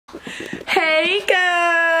Hey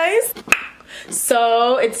guys!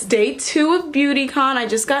 So it's day 2 of Beautycon. I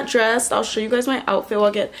just got dressed. I'll show you guys my outfit.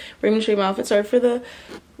 I'll get Raimi to show you my outfit. Sorry for the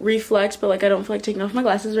reflex, but like I don't feel like taking off my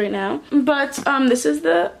glasses right now. But this is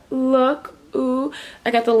the look. Ooh,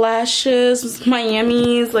 I got the lashes,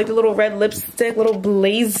 Miami's, like the little red lipstick, little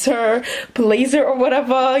blazer or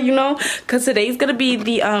whatever, you know, because today's gonna be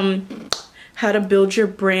the how to build your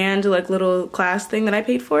brand like little class thing that I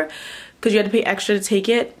paid for, because you had to pay extra to take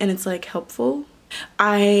it, and it's like helpful.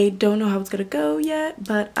 I don't know how it's gonna go yet,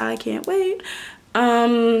 but I can't wait.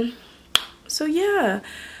 So yeah,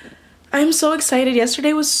 I'm so excited.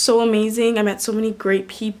 Yesterday was so amazing. I met so many great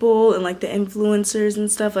people and like the influencers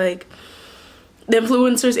and stuff. Like the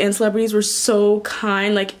influencers and celebrities were so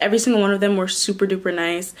kind. Like every single one of them were super duper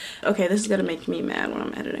nice. Okay, this is gonna make me mad when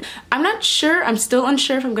I'm editing. I'm not sure. I'm still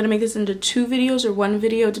unsure if I'm gonna make this into 2 videos or 1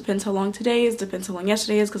 video. It depends how long today is, depends how long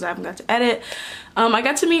yesterday is, because I haven't got to edit. I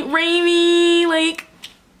got to meet Raimi. Like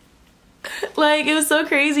it was so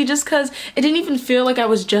crazy, just because it didn't even feel like I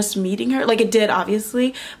was just meeting her. Like it did,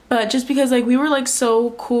 obviously, but just because like we were like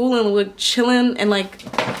so cool and like chilling and like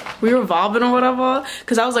we were vibing or whatever.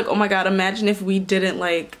 Because I was like, oh my god, imagine if we didn't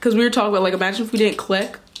like, because we were talking about like, imagine if we didn't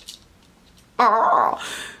click. Oh,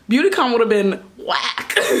 Beautycon would have been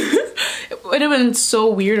whack. It would have been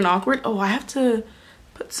so weird and awkward. Oh, I have to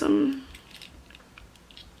put some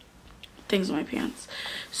things in my pants.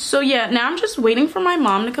 So yeah, now I'm just waiting for my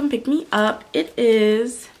mom to come pick me up. It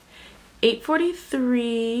is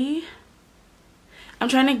 8:43. I'm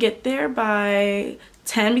trying to get there by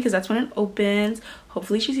 10 because that's when it opens.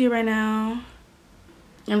 Hopefully she's here right now.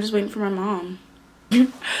 I'm just waiting for my mom.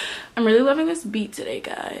 I'm really loving this beat today,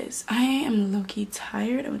 guys. I am low-key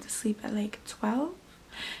tired. I went to sleep at like 12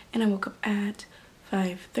 and I woke up at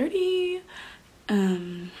 5:30.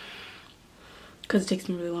 Because it takes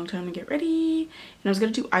me a really long time to get ready. And I was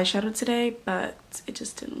gonna do eyeshadow today, but it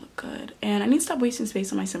just didn't look good. And I need to stop wasting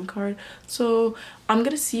space on my SIM card. So I'm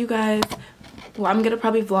gonna see you guys. Well, I'm gonna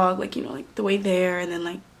probably vlog like, you know, like the way there, and then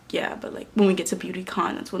like, yeah, but like when we get to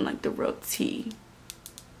Beautycon, that's when like the real tea.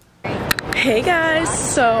 Hey guys,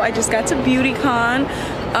 so I just got to Beautycon.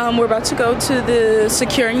 We're about to go to the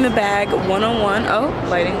securing the bag 101. Oh,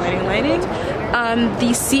 lighting.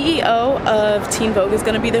 The CEO of Teen Vogue is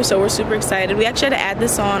gonna be there, so we're super excited. We actually had to add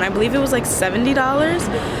this on. I believe it was like $70.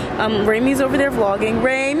 Raimi's over there vlogging.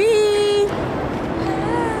 Raimi!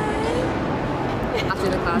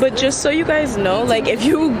 Hi. But just so you guys know, like if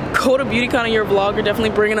you go to Beautycon and you're a vlogger,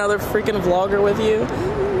 definitely bring another freaking vlogger with you.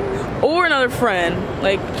 Or another friend.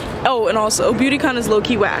 Like, oh, and also Beautycon is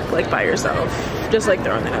low-key whack, like by yourself. Just like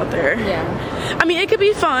throwing that out there. Yeah. I mean, it could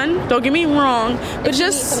be fun, don't get me wrong, but just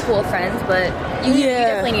need some cool friends, but you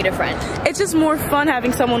definitely need a friend. It's just more fun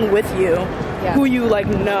having someone with you who you like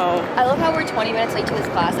know. I love how we're 20 minutes late to this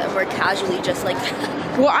class and we're casually just like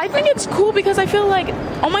well, I think it's cool because I feel like,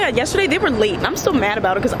 oh my god, yesterday they were late and I'm still mad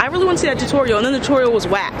about it because I really want to see that tutorial, and then the tutorial was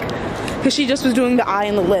whack because she just was doing the eye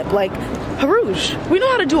and the lip. Like, Harouche, we know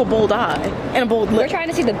how to do a bold eye and a bold lip. We're trying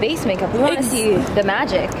to see the base makeup. We want to see the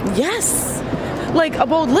magic. Yes. Like a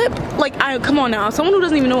bold lip. Like, come on now. Someone who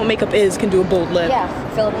doesn't even know what makeup is can do a bold lip. Yeah,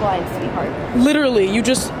 fill in the lines, sweetheart. Literally, you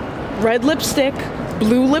just red lipstick,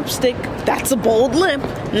 blue lipstick. That's a bold lip.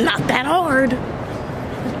 Not that hard.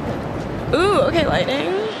 Ooh, okay,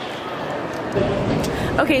 lighting.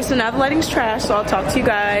 Okay, so now the lighting's trash, so I'll talk to you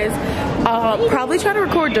guys. I'll probably try to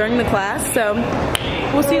record during the class, so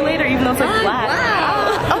we'll see you later, even though it's like black.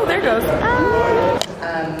 Wow. Oh, there it goes.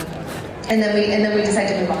 And then we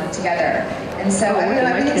decided to move on together. And so I know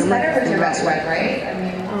everything's better with your best friend, right? I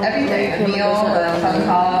mean, everything. The meal, the phone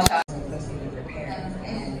call.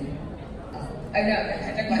 I know.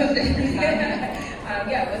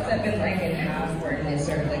 Yeah, what's that been like, and how important is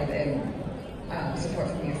sort of like the support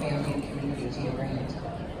from your family and community to your brand?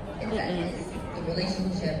 The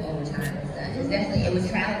relationship over time is definitely, it was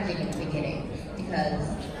challenging in the beginning because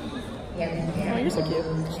you're so cute.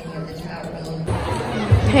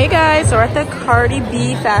 Hey guys, so we're at the Cardi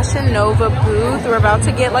B Fashion Nova booth. We're about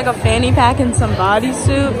to get like a fanny pack and some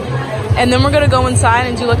bodysuit, and then we're gonna go inside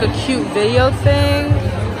and do like a cute video thing.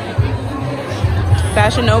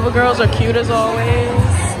 Fashion Nova girls are cute as always.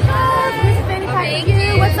 Here's a fanny pack for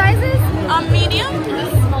you. What sizes? Medium.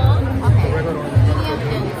 Small. Okay.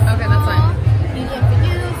 Okay, that's fine. Medium for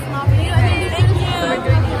you, small for you. Thank you.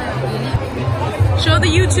 Show the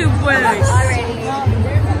YouTube voice.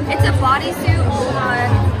 Alrighty. It's a bodysuit. Hold on.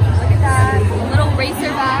 Look at that. Little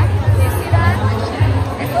racer back. Do you see that?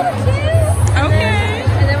 It's a little cute. Okay.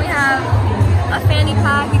 And then we have a fanny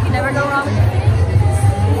pack. You can never go wrong with it.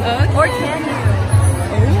 Okay. Or can you?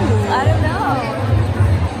 Ooh. I don't know.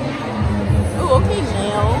 Ooh, okay,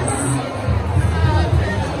 nails.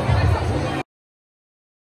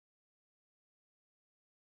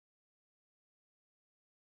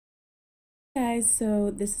 Guys,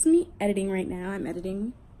 so this is me editing right now. I'm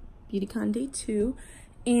editing Beautycon Day 2,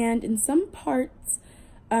 and in some parts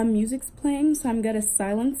music's playing, so I'm gonna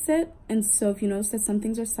silence it. And so if you notice that some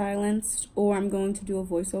things are silenced, or I'm going to do a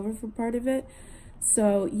voiceover for part of it.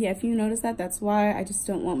 So yeah, if you notice that, that's why. I just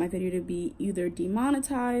don't want my video to be either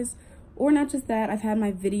demonetized, or not just that, I've had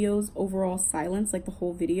my videos overall silenced, like the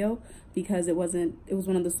whole video, because it was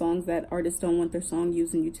one of the songs that artists don't want their song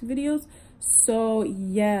used in YouTube videos. So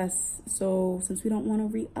yes, so since we don't want to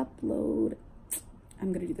re-upload,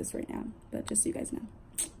 I'm gonna do this right now, but just so you guys know.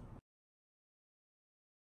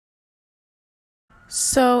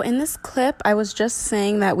 So in this clip, I was just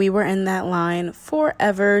saying that we were in that line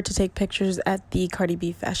forever to take pictures at the Cardi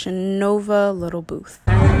B Fashion Nova little booth.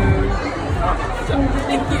 Thank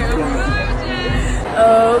you.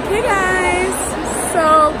 Okay guys,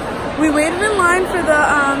 so we waited in line for the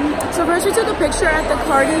so first we took a picture at the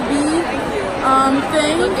Cardi B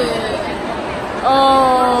thing. Look at it.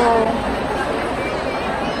 Oh,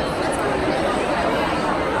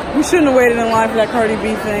 we shouldn't have waited in line for that Cardi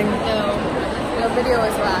B thing. No, the video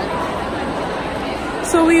was whack.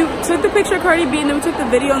 So we took the picture of Cardi B and then we took the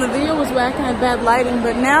video, and the video was whack and had bad lighting.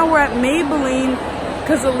 But now we're at Maybelline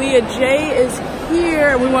because Aaliyah J is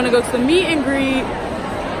here. We want to go to the meet and greet,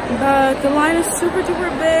 but the line is super duper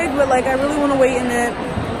big. But like, I really want to wait in it.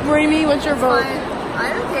 Raimi, what's your vote? I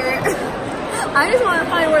don't care. I just want to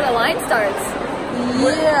find where the line starts.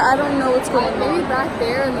 Yeah, I don't know what's going on. Maybe back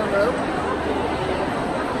there in the rope.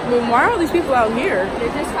 Well, why are all these people out here?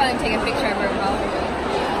 They're just trying to take a picture of her, probably.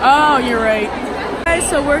 Oh, you're right. Guys,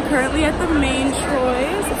 so we're currently at the main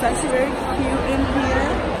choice. It's actually very cute in here.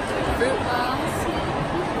 Fruit box.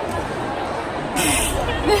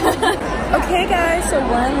 Okay, guys, so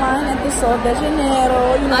we're in line at the Sol de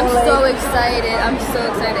Janeiro. You know, I'm like, so excited. I'm so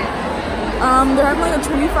excited. they're having like a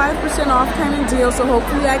 25% off kind of deal, so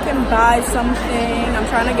hopefully I can buy something. I'm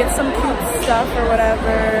trying to get some cute stuff or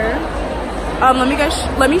whatever.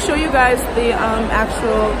 Let me show you guys the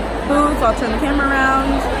actual booth. I'll turn the camera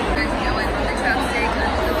around.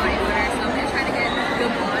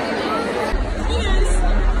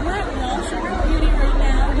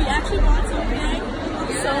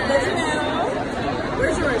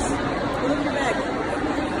 Where's yours? Look at your bag.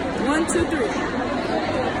 1, 2, 3.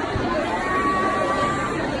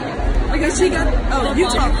 Okay, she got. Oh, you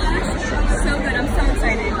talk. So good. I'm so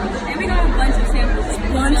excited. And we got a bunch of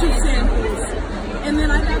samples. And then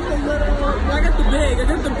I got the little. Well, I got the big. I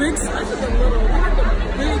got the big size. I got the little. I got the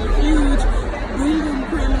big, huge boom boom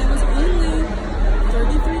prim. And it was only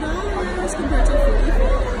 $33 compared to $44.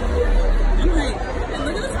 I'm like, and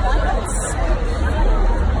look at this box.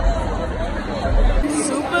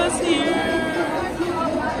 Supa's here.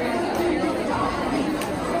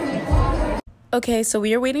 Okay, so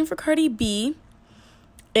we are waiting for Cardi B,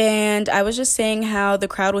 and I was just saying how the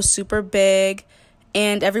crowd was super big,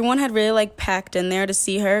 and everyone had really like packed in there to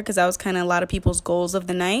see her, because that was kind of a lot of people's goals of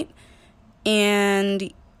the night.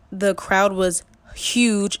 And the crowd was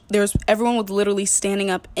huge. Everyone was literally standing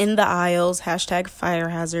up in the aisles,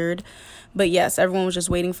 #FireHazard. But yes, everyone was just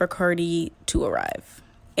waiting for Cardi to arrive.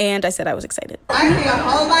 And I said I was excited. I see a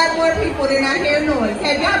whole lot more people than I hear noise.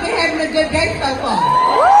 Have y'all been having a good day so far?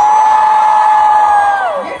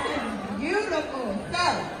 This is beautiful. So,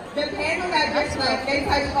 the panel that just left, they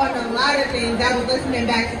touched on a lot of things. I was listening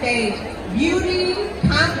backstage. Beauty,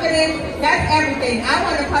 confidence, that's everything. I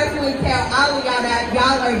want to personally tell all of y'all that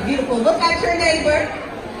y'all are beautiful. Look at your neighbor.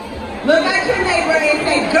 Look at your neighbor and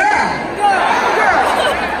say, girl. Girl.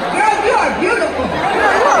 Girl, you are beautiful.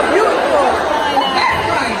 Girl, you are beautiful. That's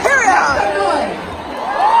right. That's the noise.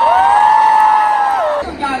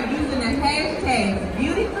 Y'all using the hashtag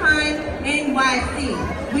Beautycon NYC.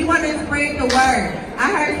 We want to spread the word. I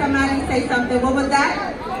heard somebody say something. What was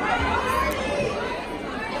that?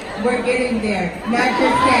 We're getting there. Not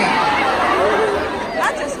just yet.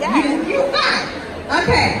 Not just yet. You got.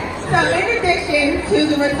 Okay. So in addition to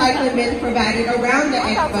the recycling bins provided around the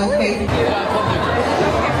expo space.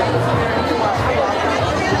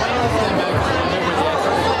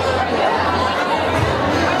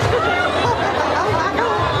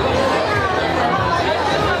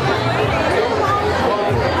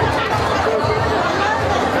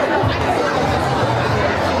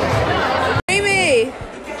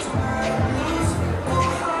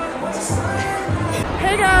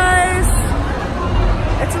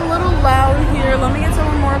 Loud here. Let me get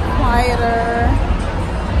someone more quieter.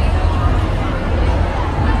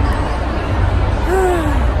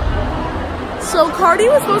 So Cardi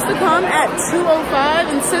was supposed to come at 2:05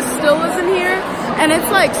 and sis still isn't here, and it's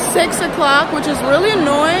like 6 o'clock, which is really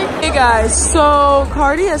annoying. Hey guys, so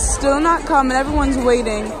Cardi has still not come and everyone's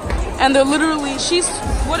waiting, And they're literally,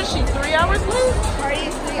 what is she, 3 hours late? Party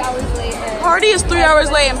is 3 hours late. Party is 3 hours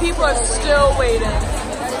late and people are still waiting.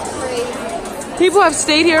 That is crazy. People have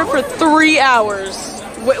stayed here for 3 hours.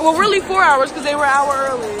 Well, really 4 hours because they were an hour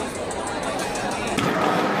early.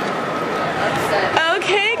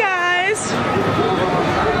 Okay, guys.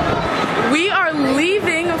 We are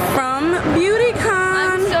leaving from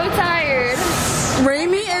Beautycon. I'm so tired.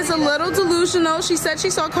 Raimi is a little delusional. She said she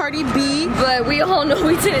saw Cardi B. But we all know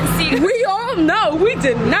we didn't see her. We all know we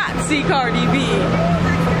did not see Cardi B.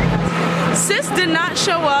 Sis did not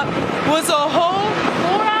show up. Was a whole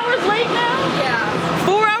 4 hours late now? Yeah.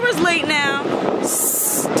 4 hours late now.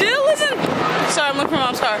 Still isn't. Sorry, I'm looking for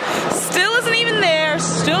Mom's car. Still isn't even there.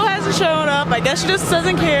 Still hasn't shown up. I guess she just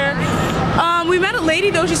doesn't care. We met a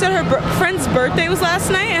lady though. She said her friend's birthday was last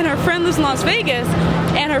night, and her friend lives in Las Vegas.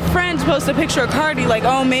 And her friend posted a picture of Cardi, like,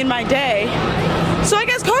 oh, made my day. So I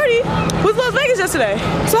guess Cardi was in Las Vegas yesterday.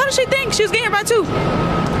 So how did she think she was getting here by 2?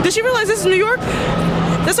 Did she realize this is New York?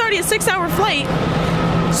 That's already a 6-hour flight.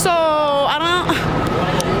 So I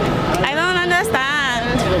don't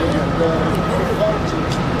understand.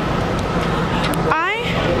 I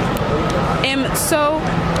am so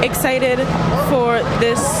excited for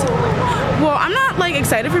this. Well, I'm not like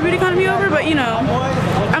excited for Beautycon to be over, but you know,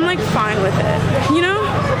 I'm like fine with it. You know,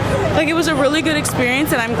 like it was a really good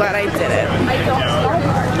experience, and I'm glad I did it.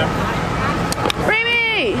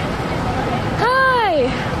 Raimi, hi.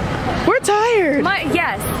 We're tired.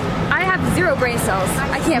 Yes, I have 0 brain cells.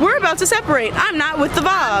 I can't. We're about to separate. I'm not with the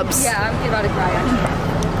vibes. Yeah, I'm about to cry.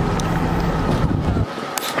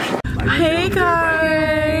 Hey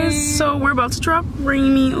guys, so we're about to drop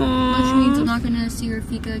Raimi on. Which means I'm not gonna see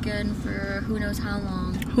Rafeeqah again for who knows how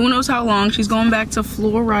long. Who knows how long? She's going back to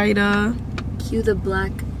Florida. Cue the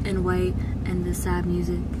black and white and the sad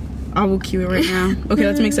music. I will cue it right now. Okay,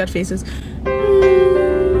 let's make sad faces.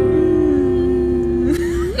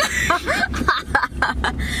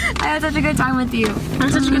 I had such a good time with you. I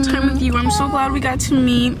had such a good time with you. I'm so glad we got to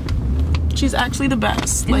meet. She's actually the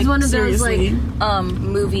best. It was one of seriously. those like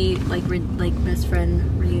movie like best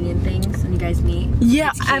friend reunion things when you guys meet.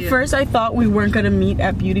 Yeah, at first I thought we weren't gonna meet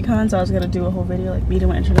at Beautycon, so I was gonna do a whole video like meeting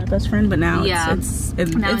my internet best friend. But now it's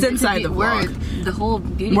inside the vlog. The whole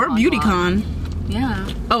Beautycon. We're Beautycon. Yeah.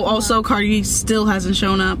 Oh, also Cardi still hasn't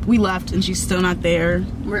shown up. We left and she's still not there.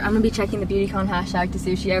 I'm gonna be checking the Beautycon hashtag to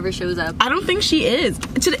see if she ever shows up. I don't think she is.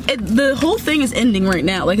 The whole thing is ending right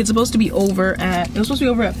now. Like it's supposed to be over at. It was supposed to be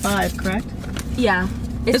over at 5, correct? Yeah.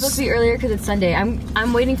 It's supposed to be earlier because it's Sunday.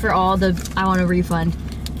 I'm waiting for all the. I want a refund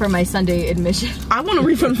for my Sunday admission. I want a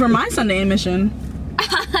refund for my Sunday admission.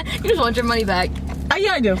 You just want your money back.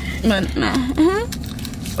 Yeah, I do. But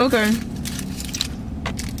okay.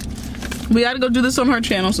 We gotta go do this on her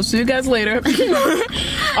channel, so see you guys later.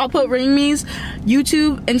 I'll put Raimi's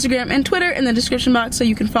YouTube, Instagram, and Twitter in the description box so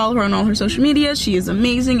you can follow her on all her social media. She is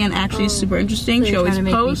amazing and actually super interesting. So she always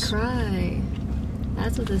posts. Make me cry.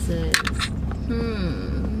 That's what this is.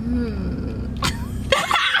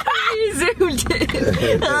 You zoomed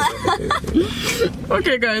in.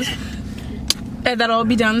 Okay, guys. And that'll all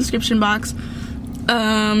be down in the description box.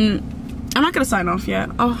 I'm not gonna sign off yet.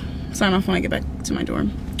 I'll sign off when I get back to my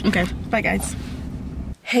dorm. Okay, bye guys.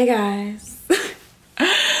 Hey guys.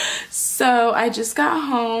 So I just got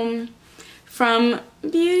home from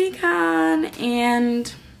Beautycon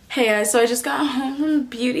and hey guys, so I just got home from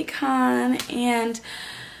Beautycon and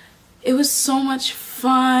it was so much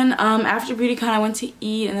fun. After Beautycon I went to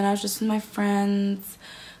eat and then I was just with my friends.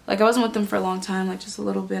 Like I wasn't with them for a long time, like just a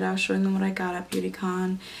little bit. I was showing them what I got at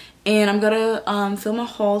Beautycon. And I'm gonna film a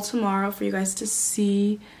haul tomorrow for you guys to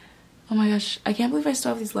see. Oh my gosh, I can't believe I still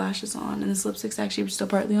have these lashes on and this lipstick's actually still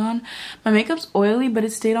partly on. My makeup's oily, but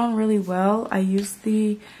it stayed on really well. I used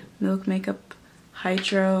the Milk Makeup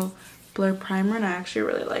Hydro Blur Primer and I actually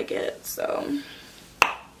really like it, so.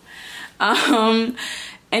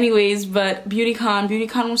 Anyways, but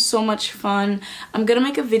Beautycon was so much fun. I'm gonna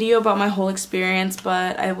make a video about my whole experience,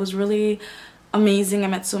 but it was really amazing. I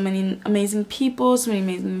met so many amazing people, so many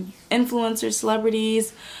amazing influencers,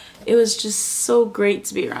 celebrities. It was just so great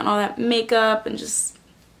to be around all that makeup and just,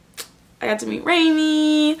 I got to meet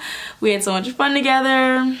Raimi. We had so much fun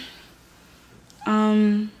together.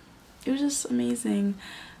 It was just amazing.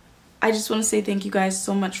 I just want to say thank you guys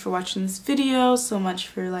so much for watching this video, so much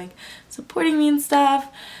for like supporting me and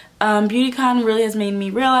stuff. Beautycon really has made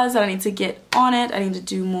me realize that I need to get on it. I need to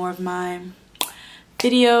do more of my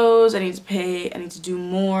videos. I need to do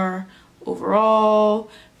more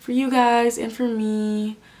overall for you guys and for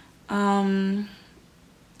me.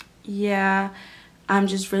 Yeah, I'm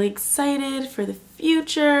just really excited for the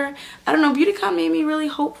future. I don't know, Beautycon made me really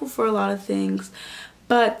hopeful for a lot of things,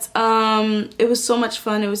 But it was so much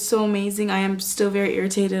fun. It was so amazing. I am still very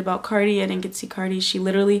irritated about Cardi. I didn't get to see Cardi. She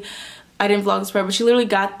literally, I didn't vlog this part, but she literally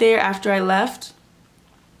got there after I left.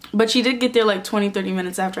 But she did get there like 20-30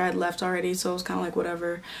 minutes after I had left already, so it was kind of like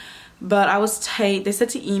whatever. But I was tight. They said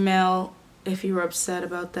to email if you were upset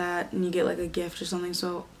about that and you get like a gift or something.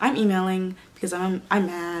 So I'm emailing because I'm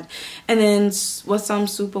mad. And then Wasam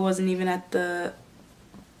Supa wasn't even at the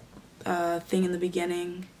thing in the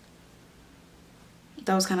beginning.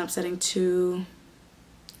 That was kind of upsetting too.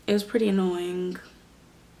 It was pretty annoying.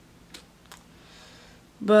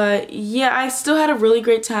 But yeah, I still had a really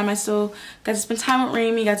great time. I still got to spend time with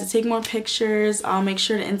Raimi, got to take more pictures. I'll make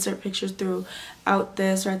sure to insert pictures throughout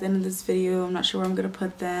this or at the end of this video. I'm not sure where I'm going to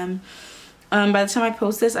put them. By the time I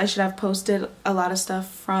post this, I should have posted a lot of stuff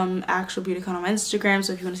from actual Beautycon on my Instagram.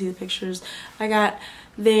 So if you want to see the pictures I got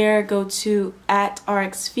there, go to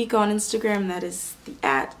 @Rxfiqah on Instagram. That is the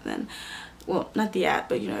 @ then. Well, not the @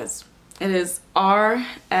 but you know, it is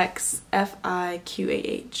Rxfiqah,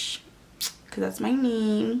 because that's my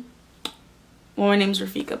name. Well, my name's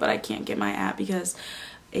Rafiqah, but I can't get my @ because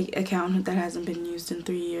an account that hasn't been used in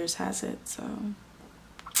 3 years has it.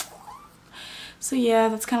 So yeah,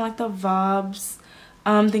 that's kind of like the vibes.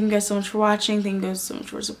 Thank you guys so much for watching. Thank you guys so much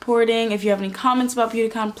for supporting. If you have any comments about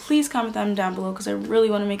Beautycon, please comment them down below, because I really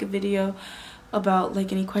want to make a video about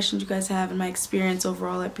like any questions you guys have and my experience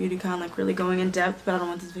overall at Beautycon, like really going in depth. But I don't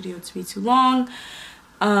want this video to be too long.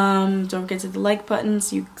 Don't forget to hit the like button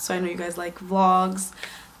so I know you guys like vlogs.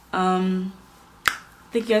 Thank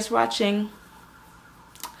you guys for watching.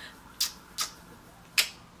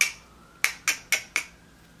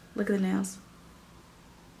 Look at the nails.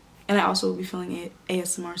 And I also will be filming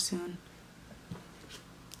ASMR soon.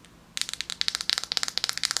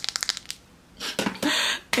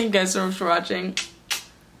 Thank you guys so much for watching.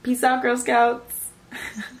 Peace out, Girl Scouts.